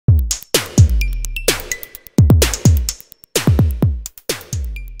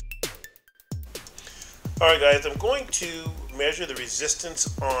Alright guys, I'm going to measure the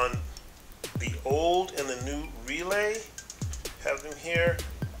resistance on the old and the new relay. Have them here.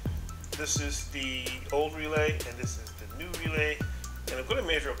 This is the old relay and this is the new relay. And I'm going to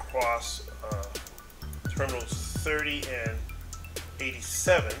measure across terminals 30 and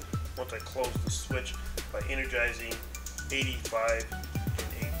 87 once I close the switch by energizing 85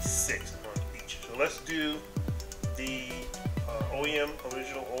 and 86 on each. So let's do the OEM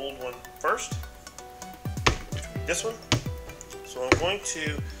original old one first. This one. So I'm going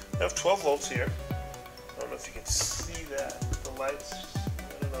to have 12 volts here. I don't know if you can see that. The lights,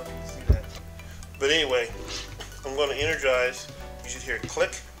 I don't know if you can see that. But anyway, I'm going to energize. You should hear it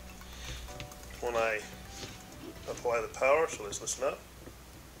click when I apply the power. So let's listen up.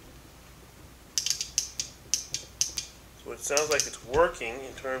 So it sounds like it's working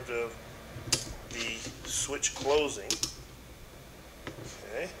in terms of the switch closing.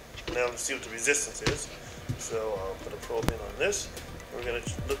 Okay. Now let's see what the resistance is. So I'll put a probe in on this. We're going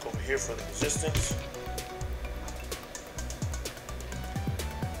to look over here for the resistance.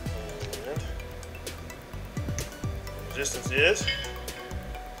 And the resistance is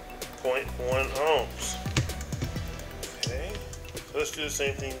 0.1 ohms. Okay, so let's do the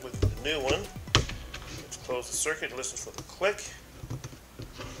same thing with the new one. Let's close the circuit, listen for the click.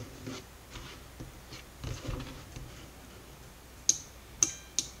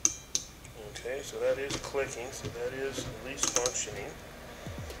 Okay, so that is clicking, so that is at least functioning.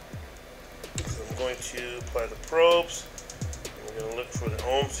 So I'm going to apply the probes. We're going to look for the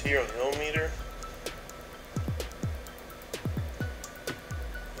ohms here on the ohm meter.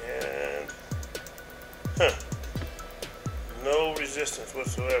 And, no resistance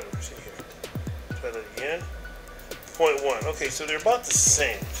whatsoever. See here. Try that again. 0.1. Okay, so they're about the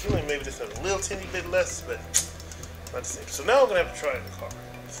same. I feel like maybe just a little teeny bit less, but not the same. So now I'm going to have to try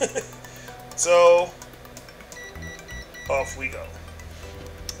the car. So, off we go.